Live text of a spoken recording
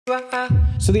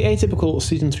So the Atypical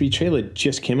Season 3 trailer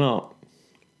just came out.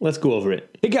 Let's go over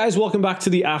it. Hey guys, welcome back to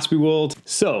the Aspie World.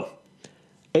 So,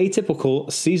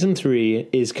 Atypical Season 3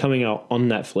 is coming out on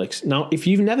Netflix. Now, if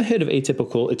you've never heard of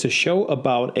Atypical, it's a show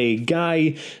about a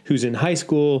guy who's in high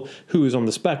school, who is on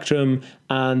the spectrum,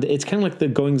 and it's kind of like the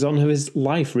goings-on of his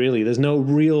life, really. There's no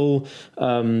real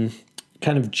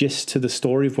kind of gist to the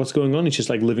story of what's going on. He's just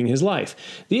like living his life.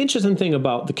 The interesting thing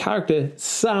about the character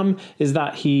Sam is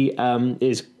that he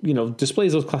is,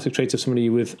 displays those classic traits of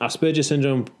somebody with Asperger's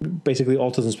syndrome, basically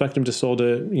autism spectrum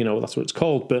disorder, that's what it's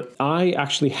called. But I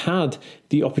actually had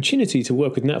the opportunity to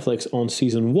work with Netflix on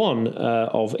season 1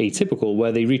 of Atypical,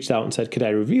 where they reached out and said, could I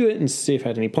review it and see if I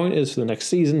had any pointers for the next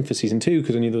season, for season 2,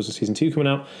 because I knew there was a season 2 coming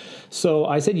out. So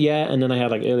I said yeah, and then I had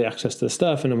like early access to the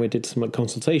stuff, and then we did some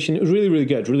consultation. It was really, really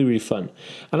good, really, really fun.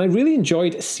 And I really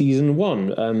enjoyed season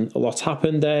 1. A lot's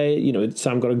happened there.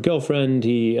 Sam got a girlfriend.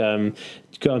 He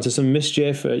got into some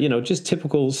mischief. Just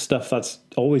typical stuff that's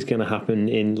always going to happen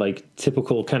in like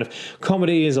typical kind of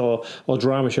comedies or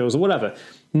drama shows or whatever.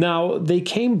 Now, they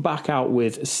came back out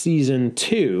with season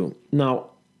 2.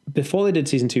 Now, before they did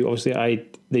season 2, obviously I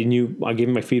gave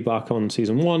them my feedback on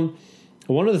season 1.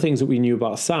 One of the things that we knew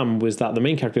about Sam was that the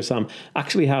main character, Sam,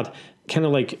 actually had kind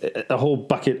of like a whole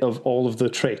bucket of all of the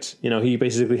traits. He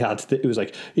basically had, it was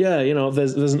like,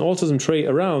 there's an autism trait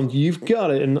around, you've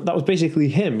got it. And that was basically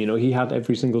him. He had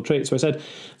every single trait. So I said,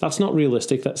 that's not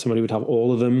realistic that somebody would have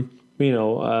all of them,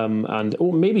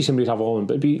 or maybe somebody would have all of them,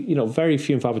 but it'd be, very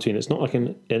few and far between. It's not like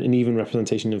an even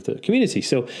representation of the community.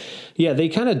 So yeah, they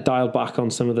kind of dialed back on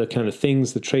some of the kind of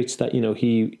things, the traits that,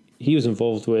 he was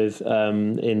involved with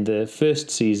in the first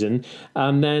season,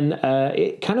 and then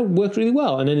it kind of worked really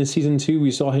well. And then in season 2, we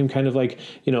saw him kind of like,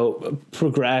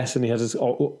 progress, and he had this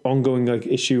ongoing like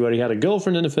issue where he had a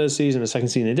girlfriend in the first season, the second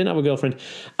season he didn't have a girlfriend,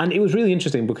 and it was really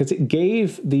interesting because it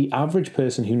gave the average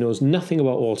person who knows nothing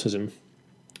about autism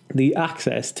the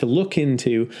access to look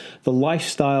into the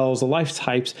lifestyles, the life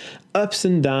types, ups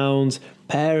and downs,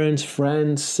 parents,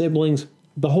 friends, siblings,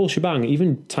 the whole shebang,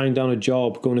 even tying down a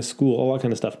job, going to school, all that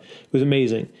kind of stuff. It was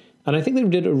amazing. And I think they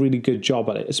did a really good job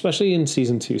at it, especially in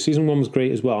season 2. Season 1 was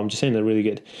great as well. I'm just saying they're really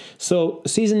good. So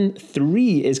season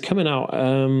 3 is coming out.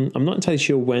 I'm not entirely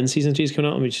sure when season 3 is coming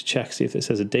out. Let me just check, see if it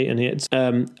says a date in here.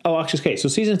 Okay. So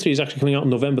season 3 is actually coming out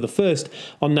on November the 1st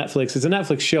on Netflix. It's a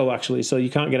Netflix show, actually, so you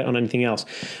can't get it on anything else.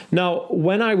 Now,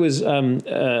 when I was,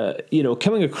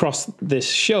 coming across this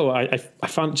show, I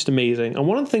found it just amazing. And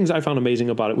one of the things I found amazing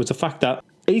about it was the fact that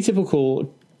Atypical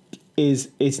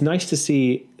it's nice to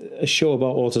see a show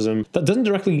about autism that doesn't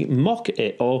directly mock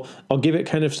it or give it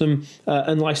kind of some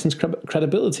unlicensed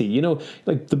credibility.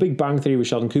 Like The Big Bang Theory with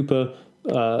Sheldon Cooper,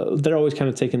 they're always kind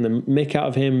of taking the mick out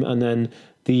of him, and then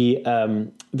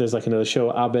there's like another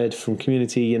show, Abed from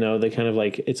Community, they kind of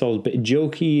like, it's all a bit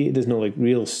jokey, there's no like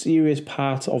real serious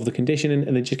part of the condition,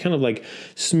 and they just kind of like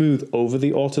smooth over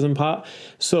the autism part.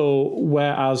 So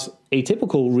whereas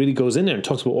Atypical really goes in there and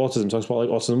talks about autism, talks about like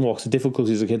autism walks, the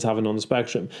difficulties the kids having on the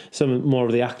spectrum. Some more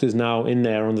of the actors now in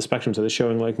there on the spectrum, so they're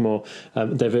showing like more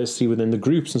diversity within the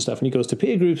groups and stuff. And he goes to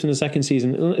peer groups in the second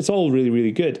season. It's all really,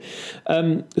 really good.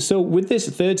 So with this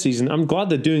third season, I'm glad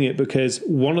they're doing it, because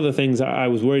one of the things that I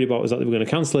was worried about was that they were going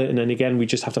to cancel it, and then again we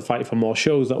just have to fight for more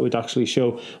shows that would actually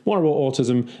show more about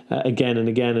autism again and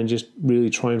again, and just really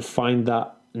try and find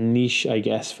that niche, I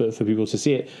guess, for people to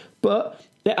see it. But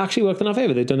it actually worked in our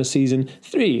favor. They've done a season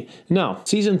 3. Now,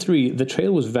 season 3, the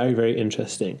trailer was very, very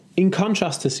interesting. In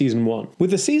contrast to season 1. With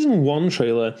the season 1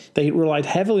 trailer, they relied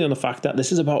heavily on the fact that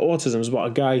this is about autism. It's about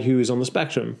a guy who is on the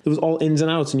spectrum. There was all ins and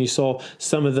outs, and you saw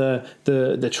some of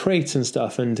the traits and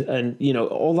stuff, and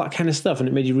all that kind of stuff, and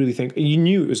it made you really think. You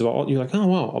knew it was about. You're like, oh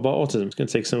wow, about autism. It's going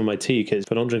to take some of my tea, because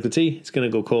if I don't drink the tea, it's going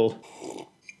to go cold.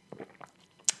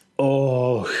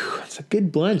 Oh, it's a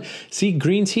good blend. See,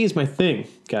 green tea is my thing,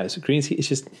 guys. Green tea is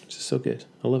just so good.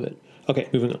 I love it. Okay,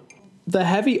 moving on. The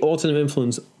heavy autism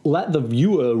influence let the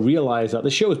viewer realize that the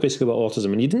show is basically about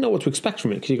autism, and you didn't know what to expect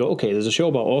from it, because you go, okay, there's a show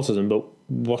about autism, but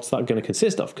what's that going to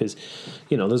consist of? Because,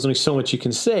 there's only so much you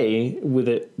can say with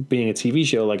it being a TV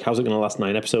show, like how's it going to last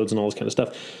 9 episodes and all this kind of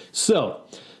stuff. So,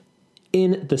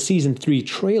 in the season 3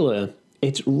 trailer,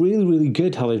 it's really, really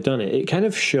good how they've done it. It kind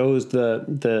of shows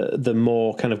the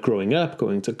more kind of growing up,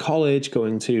 going to college,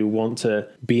 going to want to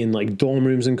be in like dorm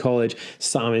rooms in college.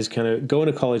 Sam is kind of going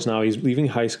to college now. He's leaving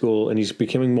high school and he's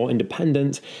becoming more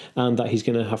independent, and that he's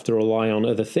going to have to rely on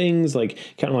other things, like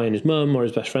can't rely on his mum or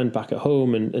his best friend back at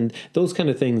home, and those kind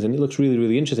of things. And it looks really,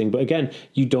 really interesting. But again,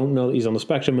 you don't know that he's on the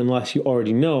spectrum unless you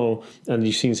already know and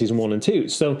you've seen season 1 and 2.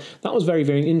 So that was very,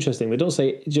 very interesting. They don't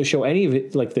just show any of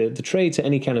it, like the traits or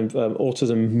any kind of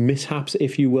autism mishaps,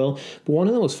 if you will. But one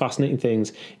of the most fascinating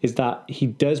things is that he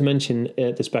does mention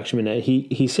the spectrum in it.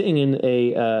 He's sitting in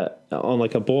on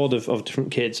like a board of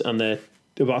different kids, and they're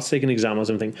about to take an exam or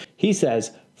something. He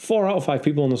says 4 out of 5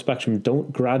 people on the spectrum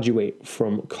don't graduate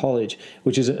from college,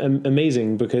 which is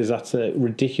amazing, because that's a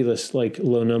ridiculous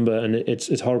low number, and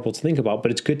it's horrible to think about,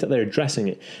 but it's good that they're addressing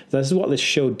it. This is what this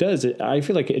show does. I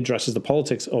feel like it addresses the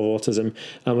politics of autism,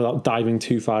 and without diving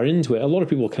too far into it. A lot of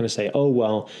people kind of say, oh,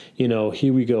 well,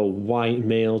 here we go, white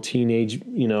male, teenage,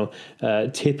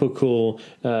 typical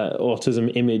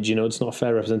autism image, it's not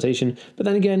fair representation. But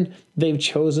then again, they've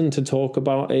chosen to talk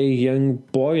about a young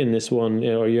boy in this one,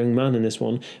 or a young man in this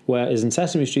one, whereas in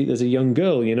Sesame Street there's a young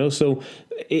girl, so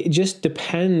it just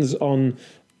depends on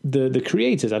the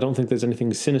creators. I don't think there's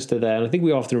anything sinister there, and I think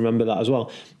we have to remember that as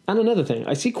well. And another thing,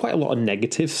 I see quite a lot of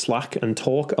negative slack and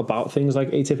talk about things like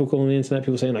Atypical on the internet,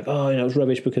 people saying it's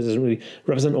rubbish because it doesn't really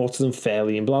represent autism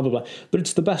fairly and blah blah blah, but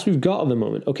it's the best we've got at the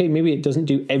moment. Okay, maybe it doesn't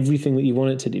do everything that you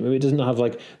want it to do, maybe it doesn't have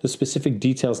the specific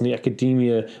details and the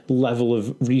academia level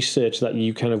of research that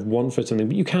you kind of want for something,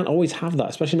 but you can't always have that,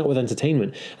 especially not with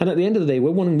entertainment. And at the end of the day,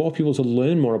 we're wanting more people to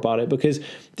learn more about it, because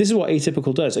this is what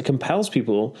Atypical does. It compels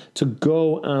people to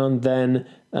go and then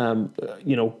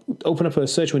open up a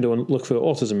search window and look for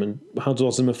autism and how does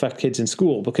autism affect kids in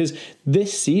school, because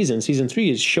this season 3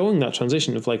 is showing that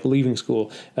transition of leaving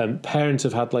school. Parents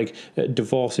have had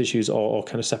divorce issues or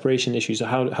kind of separation issues, so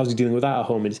how's he dealing with that at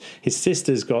home? And his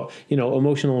sister's got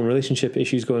emotional and relationship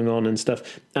issues going on and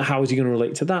stuff. How is he going to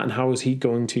relate to that, and how is he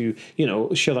going to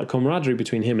show that camaraderie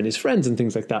between him and his friends and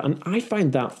things like that? And I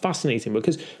find that fascinating,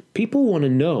 because people want to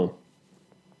know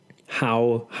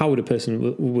how would a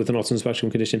person with an autism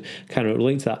spectrum condition kind of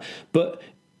relate to that. But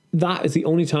that is the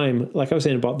only time, like I was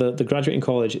saying about the graduating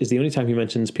college, is the only time he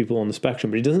mentions people on the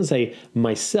spectrum, but he doesn't say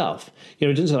myself. It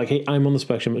doesn't say hey, I'm on the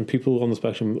spectrum, and people on the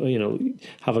spectrum,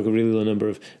 have a really low number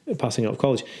of passing out of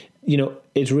college.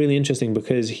 It's really interesting,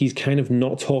 because he's kind of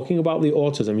not talking about the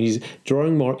autism. He's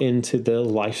drawing more into the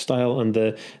lifestyle and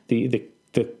the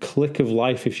click of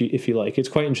life, if you like. It's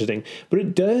quite interesting, but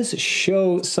it does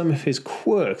show some of his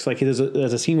quirks. There's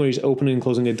a scene where he's opening and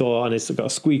closing a door, and it's got a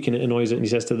squeak, and it annoys it. And he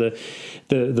says to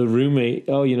the roommate,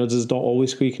 "Oh, does the door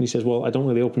always squeak?" And he says, "Well, I don't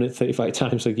really open it 35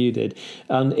 times like you did."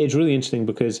 And it's really interesting,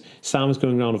 because Sam is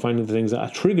going around and finding the things that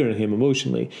are triggering him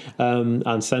emotionally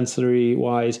and sensory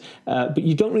wise, but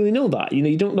you don't really know that.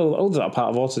 You don't know that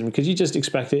part of autism, because you just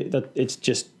expect it that it's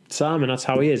just Sam, and that's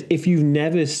how he is, if you've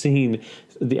never seen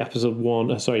the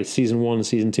season 1 and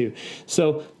season 2.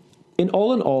 So in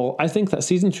all, I think that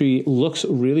season 3 looks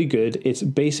really good. It's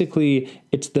basically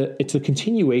it's the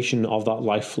continuation of that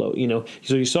life flow.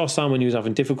 So you saw Sam when he was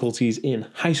having difficulties in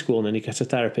high school, and then he gets a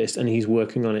therapist and he's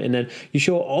working on it. And then you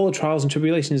show all the trials and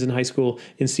tribulations in high school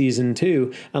in season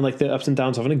 2, and the ups and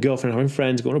downs of having a girlfriend, having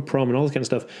friends, going to prom, and all this kind of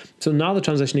stuff. So now they're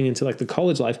transitioning into the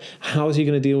college life. How is he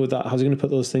going to deal with that? How's he going to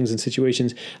put those things in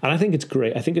situations? And I think it's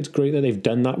great. I think it's great that they've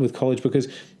done that with college, because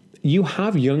you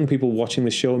have young people watching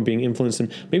this show and being influenced,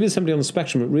 and maybe there's somebody on the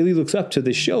spectrum that really looks up to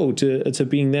this show, to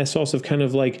being their source of kind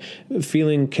of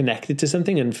feeling connected to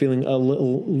something and feeling a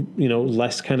little,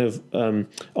 less kind of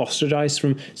ostracized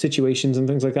from situations and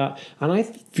things like that. And I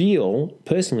feel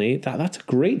personally that that's a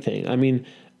great thing. I mean,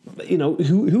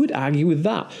 who would argue with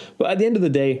that? But at the end of the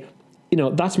day,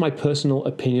 that's my personal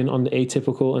opinion on the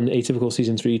Atypical and the Atypical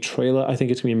season 3 trailer. I think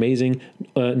it's going to be amazing.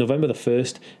 November the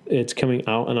 1st, it's coming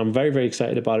out, and I'm very, very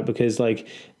excited about it, because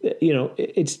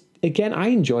it's, again, I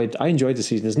enjoyed the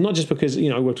season. It's not just because,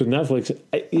 I worked with Netflix,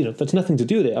 that's nothing to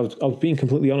do with it. I was being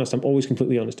completely honest. I'm always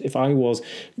completely honest. If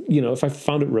I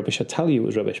found it rubbish, I'd tell you it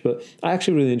was rubbish, but I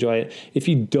actually really enjoy it. If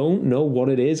you don't know what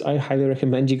it is, I highly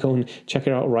recommend you go and check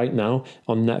it out right now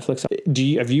on Netflix.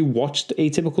 Have you watched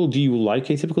Atypical? Do you like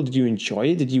Atypical? Did you enjoy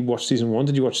it? Did you watch season 1?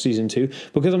 Did you watch season 2?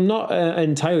 Because I'm not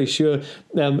entirely sure,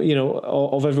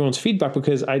 of everyone's feedback,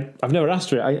 because I've never asked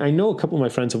for it. I know a couple of my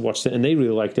friends have watched it and they really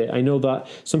liked it. I know that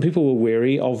some people were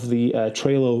wary of the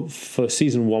trailer for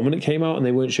season 1 when it came out, and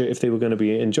they weren't sure if they were going to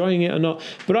be enjoying it or not.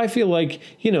 But I feel like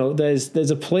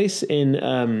there's a place in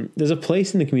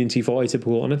the community for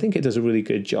Atypical, and I think it does a really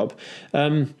good job.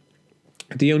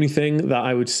 The only thing that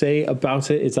I would say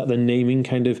about it is that the naming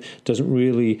kind of doesn't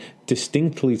really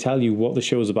distinctly tell you what the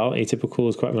show is about. Atypical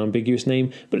is quite an ambiguous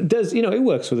name, but it does, it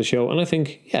works for the show, and I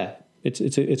think, yeah, it's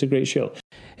a great show.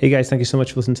 Hey guys, thank you so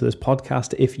much for listening to this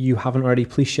podcast. If you haven't already,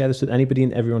 please share this with anybody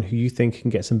and everyone who you think can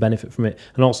get some benefit from it.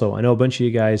 And also, I know a bunch of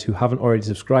you guys who haven't already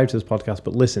subscribed to this podcast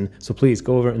but listen, so please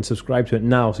go over and subscribe to it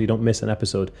now so you don't miss an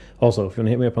episode. Also, if you want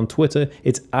to hit me up on Twitter,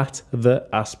 it's at the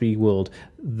Aspie World,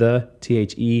 the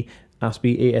THE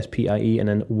Aspie, ASPIE, and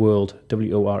then World,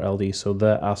 WORLD. So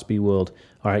the Aspie World.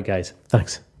 All right, guys.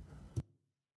 Thanks.